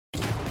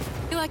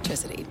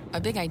Electricity,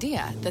 a big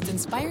idea that's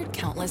inspired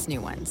countless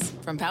new ones.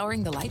 From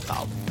powering the light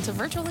bulb to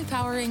virtually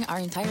powering our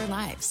entire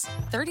lives.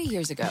 30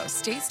 years ago,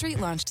 State Street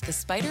launched the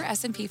SPDR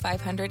S&P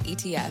 500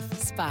 ETF,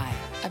 SPY.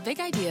 A big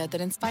idea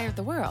that inspired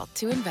the world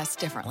to invest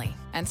differently,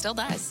 and still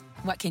does.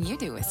 What can you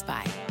do with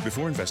SPY?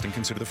 Before investing,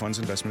 consider the fund's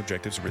investment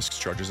objectives, risks,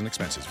 charges, and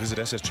expenses. Visit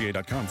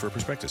ssga.com for a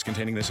prospectus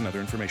containing this and other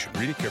information.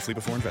 Read it carefully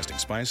before investing.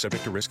 SPY is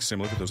subject to risks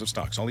similar to those of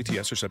stocks. All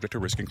ETFs are subject to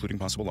risk, including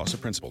possible loss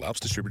of principal. Alps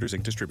Distributors,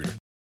 Inc. Distributor.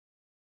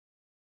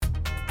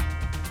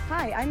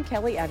 Hi, I'm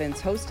Kelly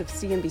Evans, host of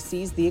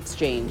CNBC's The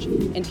Exchange,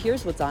 and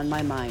here's what's on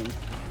my mind.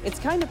 It's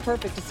kind of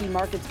perfect to see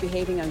markets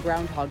behaving on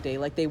Groundhog Day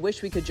like they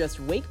wish we could just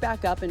wake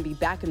back up and be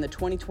back in the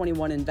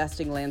 2021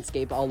 investing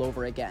landscape all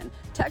over again.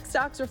 Tech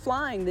stocks are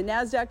flying. The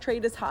NASDAQ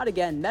trade is hot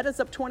again. Meta's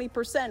up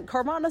 20%.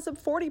 Carvana's up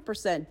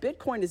 40%.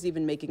 Bitcoin is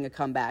even making a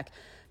comeback.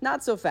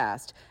 Not so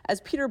fast.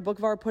 As Peter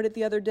Boockvar put it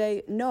the other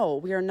day, no,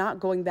 we are not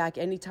going back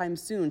anytime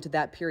soon to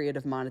that period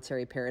of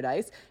monetary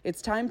paradise.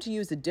 It's time to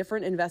use a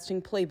different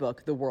investing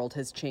playbook. The world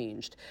has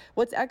changed.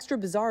 What's extra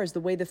bizarre is the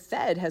way the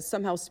Fed has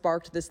somehow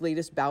sparked this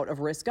latest bout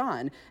of risk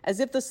on, as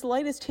if the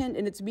slightest hint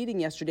in its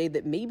meeting yesterday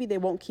that maybe they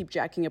won't keep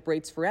jacking up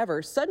rates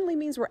forever suddenly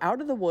means we're out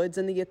of the woods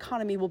and the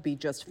economy will be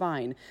just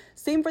fine.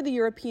 Same for the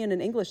European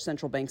and English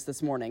central banks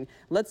this morning.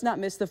 Let's not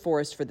miss the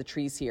forest for the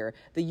trees here.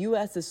 The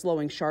U.S. is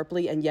slowing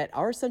sharply, and yet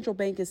our central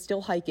bank is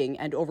still hiking,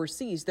 and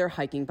overseas they're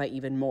hiking by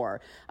even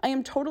more. I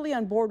am totally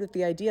on board with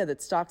the idea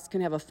that stocks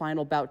can have a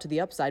final bout to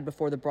the upside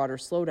before the broader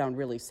slowdown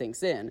really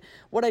sinks in.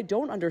 What I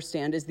don't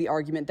understand is the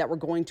argument that we're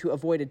going to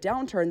avoid a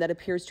downturn that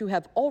appears to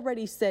have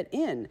already set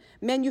in.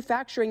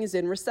 Manufacturing is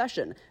in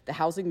recession. The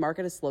housing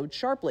market has slowed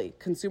sharply.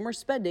 Consumer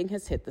spending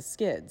has hit the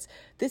skids.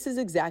 This is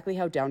exactly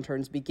how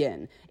downturns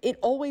begin. It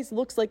always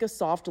looks like a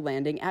soft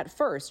landing at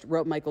first,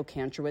 wrote Michael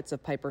Kantrowitz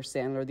of Piper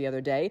Sandler the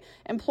other day.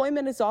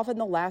 Employment is often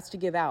the last to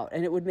give out,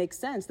 and it would make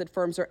sense that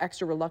firms are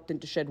extra reluctant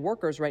to shed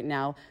workers right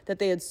now that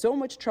they had so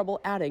much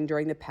trouble adding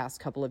during the past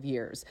couple of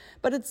years.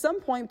 But at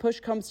some point, push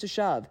comes to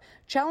shove.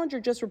 Challenger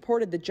just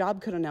reported the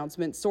job cut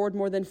announcement soared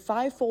more than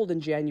fivefold in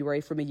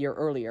January from a year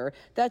earlier.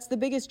 That's the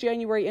biggest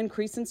January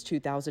increase since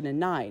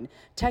 2009.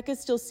 Tech is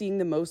still seeing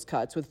the most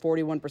cuts with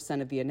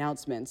 41% of the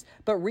announcements,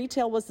 but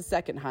retail was the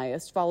second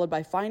highest, followed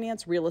by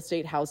finance, real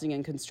estate, housing,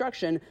 and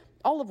construction,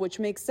 all of which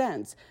makes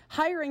sense.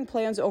 Hiring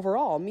plans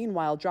overall,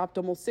 meanwhile, dropped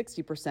almost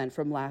 60%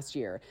 from last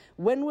year.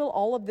 When will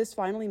all of this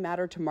finally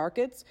matter to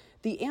markets?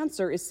 The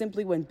answer is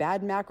simply when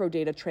bad macro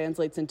data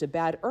translates into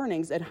bad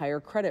earnings and higher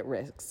credit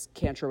risks,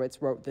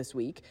 Kantrowitz wrote this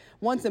week.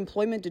 Once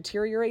employment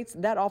deteriorates,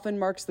 that often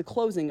marks the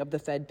closing of the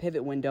Fed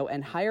pivot window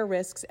and higher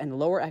risks and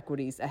lower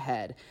equities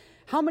ahead.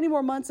 How many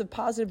more months of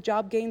positive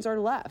job gains are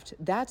left?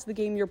 That's the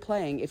game you're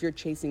playing if you're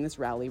chasing this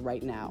rally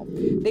right now.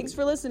 Thanks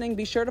for listening.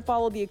 Be sure to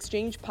follow the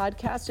Exchange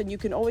podcast, and you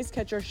can always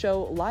catch our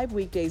show live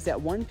weekdays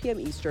at 1 p.m.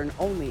 Eastern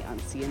only on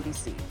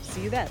CNBC.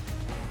 See you then.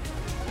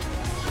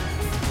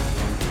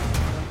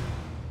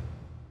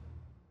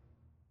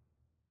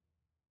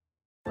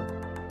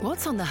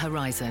 What's on the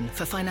horizon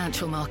for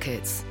financial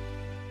markets?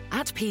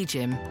 At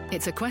PGIM,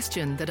 it's a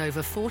question that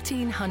over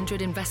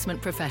 1,400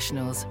 investment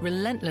professionals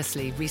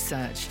relentlessly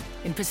research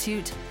in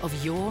pursuit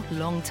of your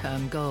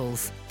long-term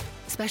goals.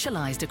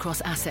 Specialized across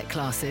asset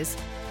classes,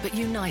 but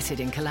united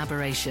in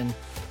collaboration,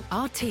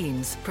 our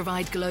teams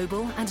provide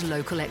global and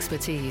local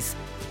expertise.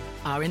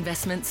 Our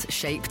investments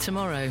shape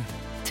tomorrow,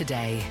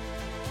 today.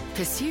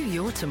 Pursue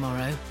your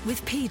tomorrow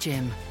with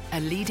PGIM,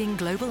 a leading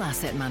global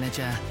asset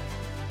manager.